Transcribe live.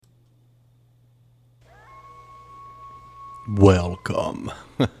Welcome.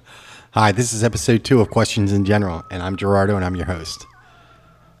 Hi, this is episode 2 of Questions in General, and I'm Gerardo, and I'm your host.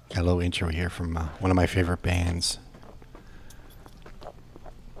 Got a little intro here from one of my favorite bands.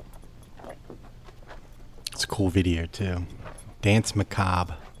 It's a cool video, too. Dance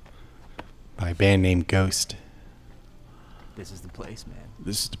Macabre by a band named Ghost. This is the place, man.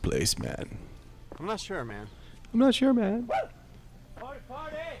 This is the place, man. I'm not sure, man. I'm not sure, man. Party,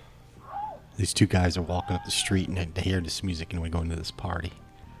 party! These two guys are walking up the street and they hear this music and we're going to this party.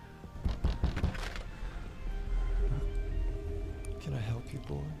 Can I help you,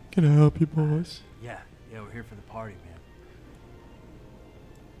 boy? Can I help you, boys? Yeah, we're here for the party, man.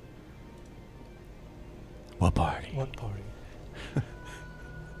 What party? What party?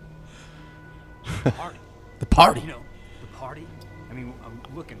 Party. The party. You know, the party? I mean, I'm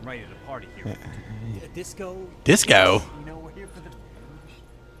looking right at a party here. A disco? Disco? You know, we're here for the...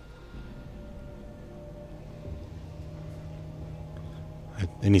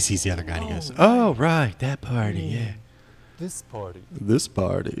 And he sees the other guy and he goes, "Oh, right, that party, yeah. This party. This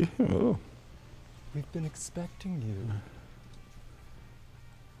party. Oh." We've been expecting you.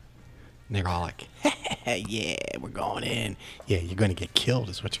 And they're all like, "Yeah, we're going in. Yeah, you're going to get killed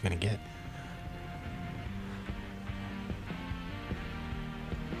is what you're going to get."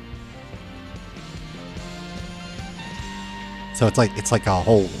 So it's like a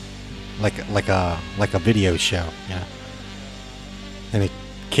whole, like a video show, you know. And it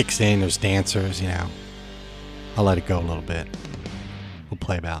kicks in. There's dancers, you know. I'll let it go a little bit. We'll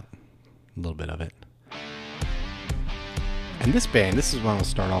play about a little bit of it. And this band, this is what I'll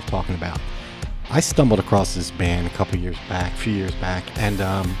start off talking about. I stumbled across this band a few years back, and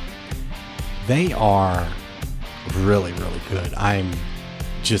they are really, really good. I'm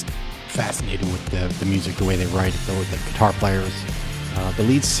just fascinated with the music, the way they write it, the guitar players. The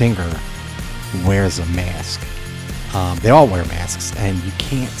lead singer wears a mask. They all wear masks, and you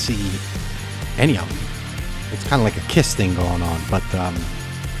can't see any of them. It's kind of like a Kiss thing going on, but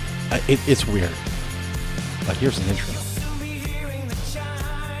it's weird. But here's an intro.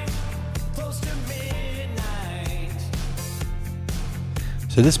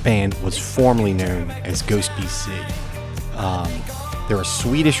 So this band was formerly known as Ghost BC. They're a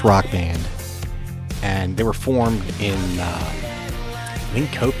Swedish rock band, and they were formed in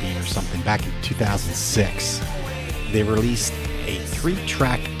Linköping or something back in 2006. They released a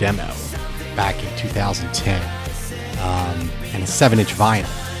 3-track demo back in 2010 and a 7-inch vinyl.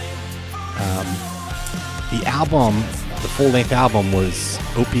 The album, the full-length album, was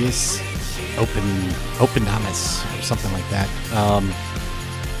Openamus or something like that.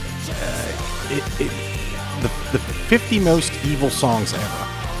 The 50 most evil songs ever.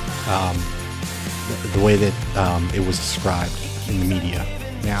 The way that it was described in the media.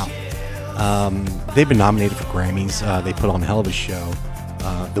 Now, they've been nominated for Grammys. They put on a hell of a show.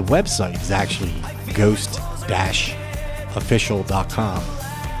 The website is actually ghost-official.com.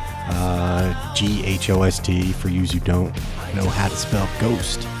 GHOST for you who don't know how to spell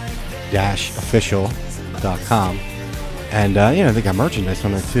ghost-official.com. And, they got merchandise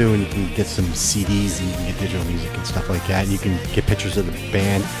on there too, and you can get some CDs and you can get digital music and stuff like that. And you can get pictures of the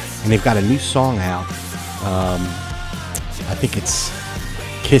band. And they've got a new song out. I think it's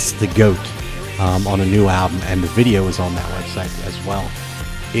Kiss the Goat on a new album, and the video is on that website as well.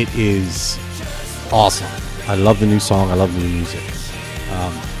 It is awesome. I love the new song. I love the new music.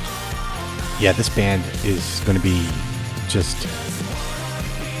 This band is going to be just...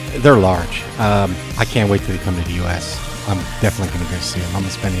 They're large. I can't wait till they come to the U.S. I'm definitely going to go see them. I'm going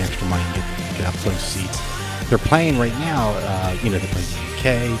to spend the extra money and get up close seats. They're playing right now. They're playing in the UK.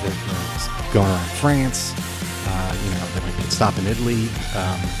 They're going around France. They might be stopping in Italy.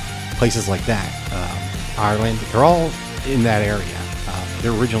 Places like that. Ireland. They're all in that area.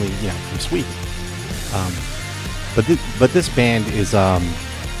 They're originally, from Sweden. But this band is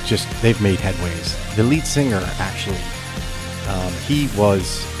they've made headways. The lead singer, actually, he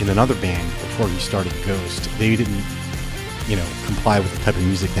was in another band before he started Ghost. They didn't, comply with the type of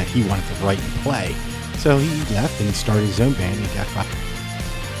music that he wanted to write and play. So he left and started his own band. He got fired.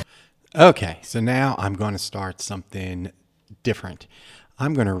 Okay, so now I'm going to start something different.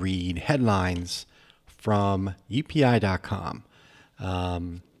 I'm going to read headlines from UPI.com.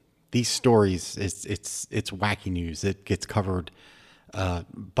 These stories, it's wacky news. It gets covered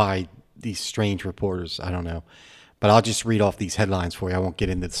by these strange reporters. I don't know. But I'll just read off these headlines for you. I won't get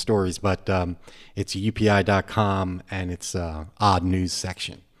into the stories, but it's UPI.com, and it's odd news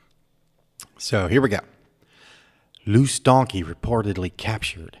section. So here we go. Loose donkey reportedly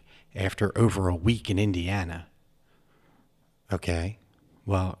captured after over a week in Indiana. Okay.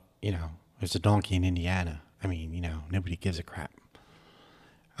 Well, there's a donkey in Indiana. I mean, nobody gives a crap.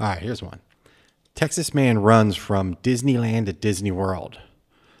 All right, here's one. Texas man runs from Disneyland to Disney World.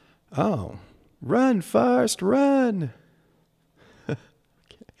 Oh, run, Forrest, run.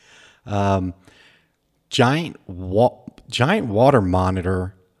 Giant water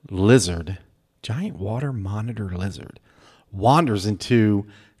monitor lizard wanders into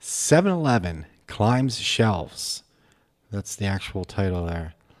 7-Eleven, climbs shelves. That's the actual title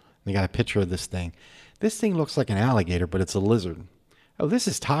there. They got a picture of this thing. This thing looks like an alligator, but it's a lizard. Oh, this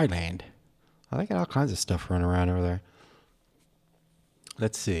is Thailand. Oh, they got all kinds of stuff running around over there.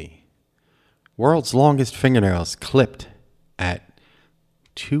 Let's see. World's longest fingernails clipped at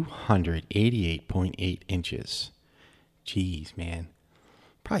 288.8 inches. Jeez, man.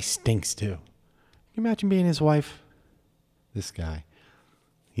 Probably stinks, too. Can you imagine being his wife? This guy.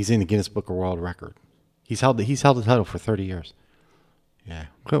 He's in the Guinness Book of World Record. He's held the title for 30 years. Yeah.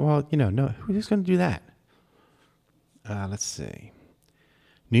 Well, no, who's going to do that? Let's see.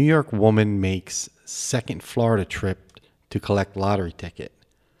 New York woman makes second Florida trip to collect lottery ticket.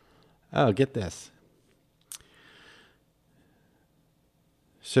 Oh, get this.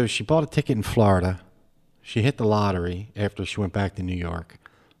 So she bought a ticket in Florida. She hit the lottery after she went back to New York.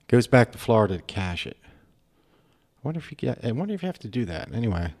 Goes back to Florida to cash it. I wonder if you have to do that.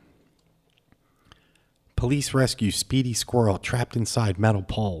 Anyway. Police rescue speedy squirrel trapped inside metal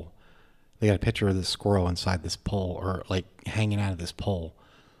pole. They got a picture of this squirrel inside this pole, or like hanging out of this pole.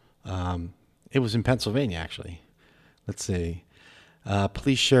 It was in Pennsylvania, actually. Let's see.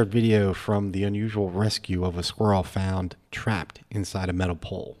 Police shared video from the unusual rescue of a squirrel found trapped inside a metal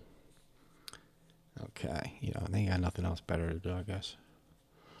pole. Okay, they got nothing else better to do, I guess.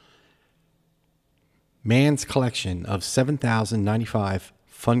 Man's collection of 7,095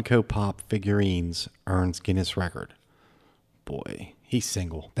 Funko Pop figurines earns Guinness record. Boy, he's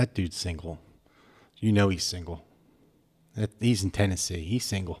single. That dude's single. He's single. He's in Tennessee. He's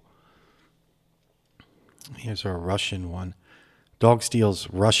single. Here's our Russian one. Dog steals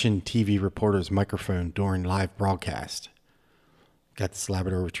Russian TV reporter's microphone during live broadcast. Got this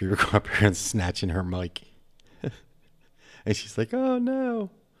Labrador Retriever go up here and snatching her mic. And she's like, oh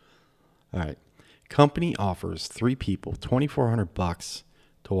no. All right. Company offers 3 people $2,400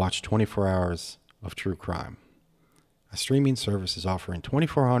 to watch 24 hours of true crime. A streaming service is offering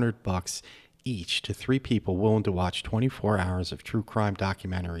 $2,400 each to 3 people willing to watch 24 hours of true crime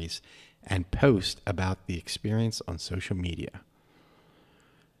documentaries and post about the experience on social media.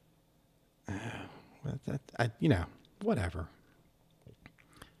 Whatever.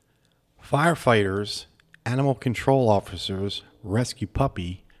 Firefighters, animal control officers rescue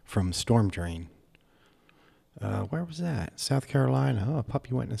puppy from storm drain. Where was that? South Carolina. Oh, a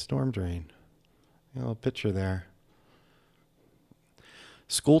puppy went in a storm drain. A little picture there.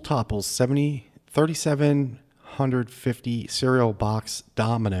 School topples 3,750 cereal box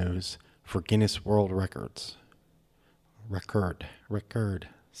dominoes for Guinness World Records. Record.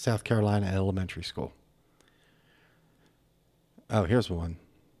 South Carolina Elementary School. Oh, here's one.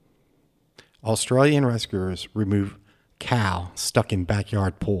 Australian rescuers remove cow stuck in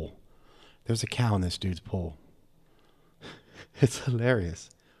backyard pool. There's a cow in this dude's pool. It's hilarious.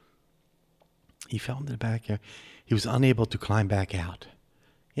 He fell into the backyard. He was unable to climb back out.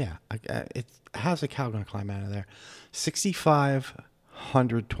 Yeah, how's a cow going to climb out of there?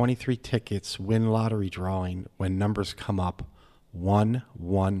 6,523 tickets win lottery drawing when numbers come up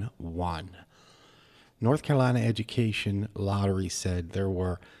 111. North Carolina Education Lottery said there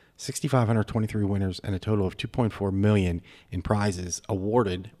were 6,523 winners and a total of $2.4 million in prizes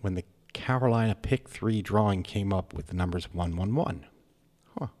awarded when the Carolina Pick 3 drawing came up with the numbers 111.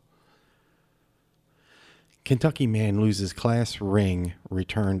 Huh. Kentucky man loses class ring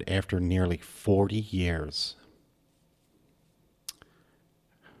returned after nearly 40 years.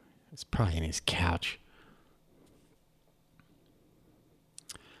 It's probably in his couch.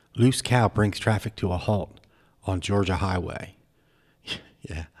 Loose cow brings traffic to a halt on Georgia highway.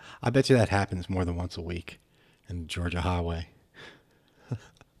 Yeah, I bet you that happens more than once a week in the Georgia highway.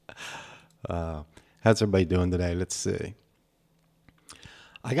 How's everybody doing today? Let's see.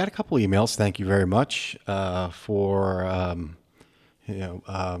 I got a couple emails. Thank you very much for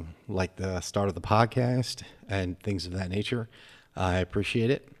like the start of the podcast and things of that nature. I appreciate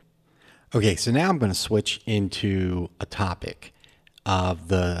it. Okay, so now I'm going to switch into a topic of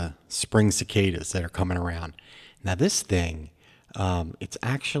the spring cicadas that are coming around. Now this thing, it's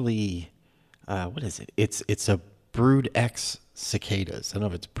actually what is it? It's a brood X cicadas. I don't know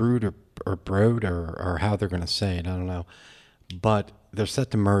if it's brood or brood or how they're going to say it. I don't know. But they're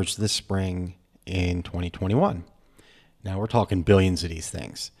set to merge this spring in 2021. Now we're talking billions of these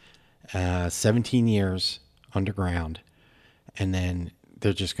things. 17 years underground, and then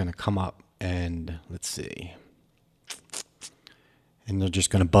they're just going to come up and, let's see, and they're just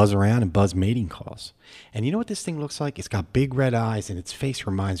going to buzz around and buzz mating calls. And you know what this thing looks like? It's got big red eyes, and its face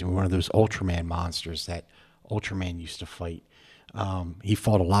reminds me of one of those Ultraman monsters that Ultraman used to fight. He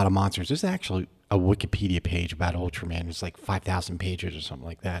fought a lot of monsters. There's actually a Wikipedia page about Ultraman. It's like 5,000 pages or something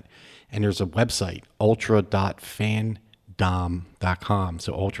like that. And there's a website, ultra.fandom.com.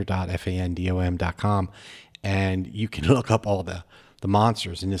 So ultra.fandom.com. And you can look up all the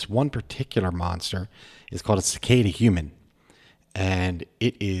monsters. And this one particular monster is called a cicada human. And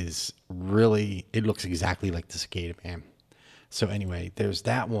it looks exactly like the cicada man. So anyway, there's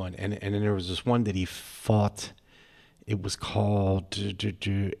that one. And then there was this one that he fought. It was called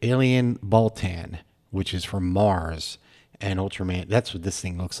Alien Baltan, which is from Mars. And Ultraman, that's what this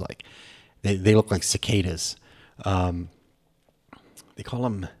thing looks like. They look like cicadas. They call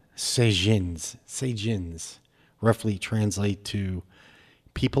them Seijins. Seijins roughly translate to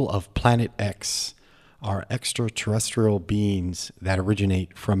people of Planet X, are extraterrestrial beings that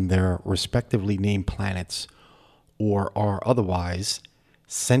originate from their respectively named planets or are otherwise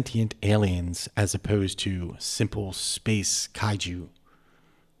sentient aliens as opposed to simple space kaiju.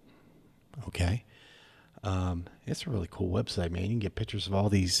 Okay. It's a really cool website, man. You can get pictures of all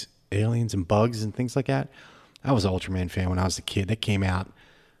these aliens and bugs and things like that. I was an Ultraman fan when I was a kid. That came out,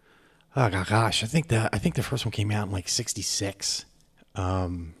 oh gosh, I think the first one came out in like 66. I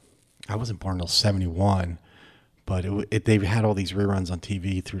wasn't born until 71, but they had all these reruns on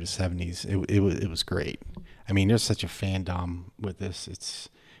TV through the 70s. It was great. I mean, there's such a fandom with this.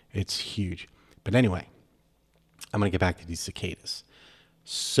 It's huge. But anyway, I'm going to get back to these cicadas.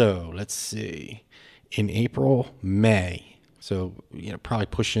 So let's see. In April, May, so probably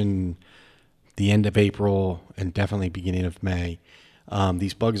pushing the end of April and definitely beginning of May,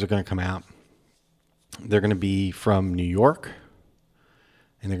 these bugs are going to come out. They're going to be from New York,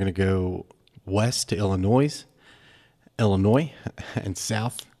 and they're going to go west to Illinois, and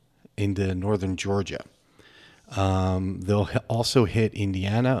south into northern Georgia. They'll also hit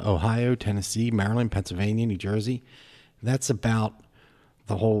Indiana, Ohio, Tennessee, Maryland, Pennsylvania, New Jersey. That's about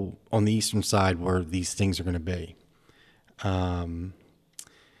the whole on the eastern side where these things are going to be.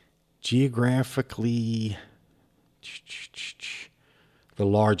 Geographically, the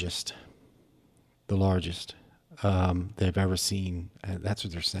largest they've ever seen. That's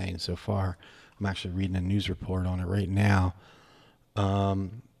what they're saying so far. I'm actually reading a news report on it right now.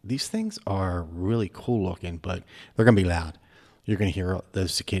 These things are really cool looking, but they're going to be loud. You're going to hear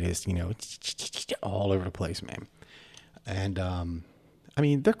those cicadas, all over the place, man. And, I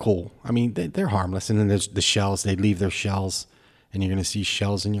mean, they're cool. I mean, they're harmless. And then there's the shells. They leave their shells, and you're going to see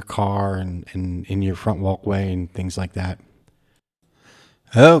shells in your car and in your front walkway and things like that.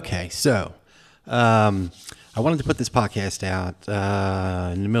 Okay, so I wanted to put this podcast out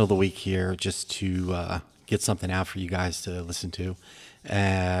in the middle of the week here just to get something out for you guys to listen to.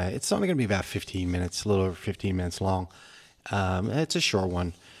 It's only going to be about 15 minutes, a little over 15 minutes long. It's a short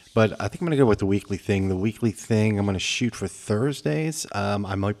one. But I think I'm going to go with the weekly thing. The weekly thing I'm going to shoot for Thursdays.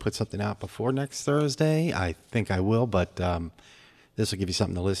 I might put something out before next Thursday. I think I will, but this will give you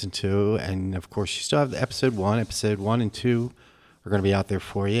something to listen to. And, of course, you still have the episode 1. Episode 1 and 2 are going to be out there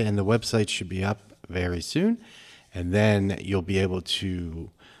for you. And the website should be up very soon. And then you'll be able to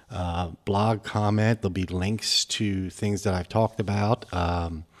blog, comment. There'll be links to things that I've talked about.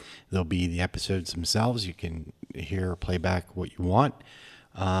 There'll be the episodes themselves. You can hear or play back what you want.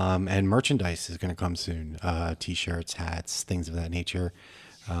 And merchandise is going to come soon. T-shirts, hats, things of that nature.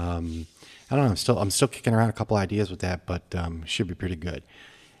 I don't know. I'm still kicking around a couple ideas with that, but should be pretty good.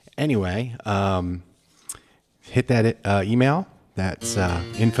 Anyway, hit that email. That's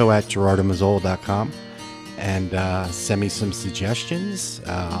info@gerardomazzola.com, and send me some suggestions.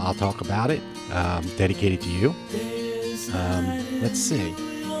 I'll talk about it. Dedicated to you. Let's see.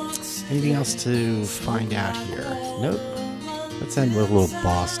 Anything else to find out here? Nope. Let's end with a little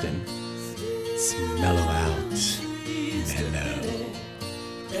Boston. Let's mellow out. Mellow.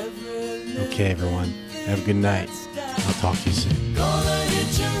 Okay, everyone. Have a good night. I'll talk to you soon.